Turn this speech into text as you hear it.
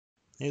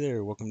Hey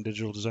there, welcome to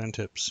Digital Design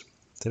Tips.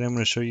 Today I'm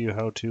going to show you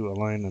how to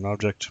align an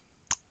object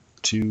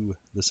to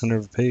the center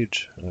of a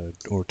page,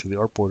 or to the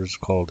artboard as it's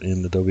called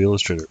in Adobe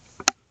Illustrator.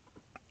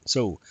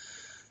 So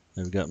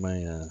I've got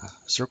my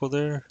circle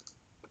there,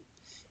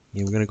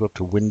 and we're going to go up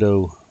to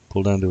Window,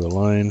 pull down to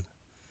Align.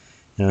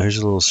 Now here's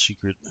a little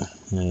secret,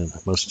 and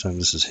most of the time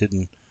this is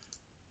hidden.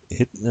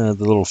 Hit the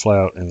little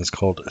flyout, and it's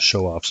called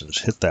Show Options.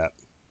 Hit that.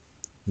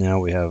 Now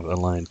we have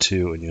Align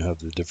to, and you have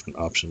the different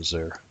options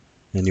there.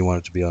 And you want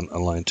it to be on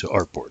Align to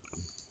Artboard.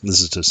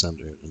 This is to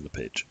center it in the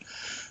page.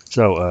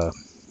 So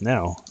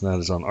now that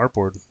is on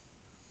Artboard,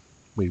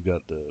 we've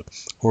got the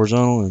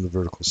horizontal and the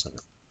vertical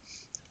center.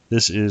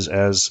 This is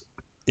as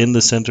in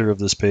the center of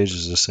this page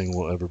as this thing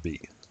will ever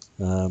be.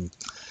 And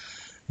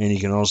you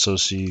can also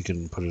see, you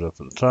can put it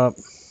up at the top,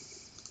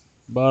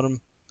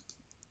 bottom,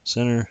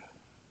 center,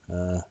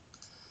 right,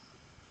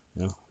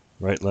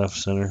 left,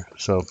 center.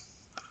 So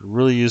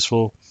really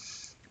useful.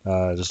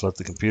 Just let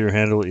the computer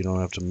handle it. You don't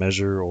have to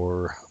measure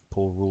or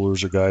pull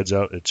rulers or guides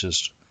out. It's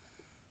just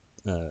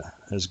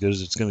as good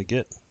as it's going to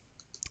get.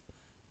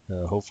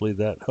 Hopefully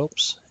that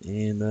helps,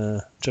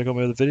 and check out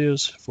my other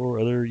videos for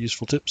other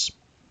useful tips.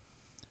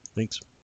 Thanks.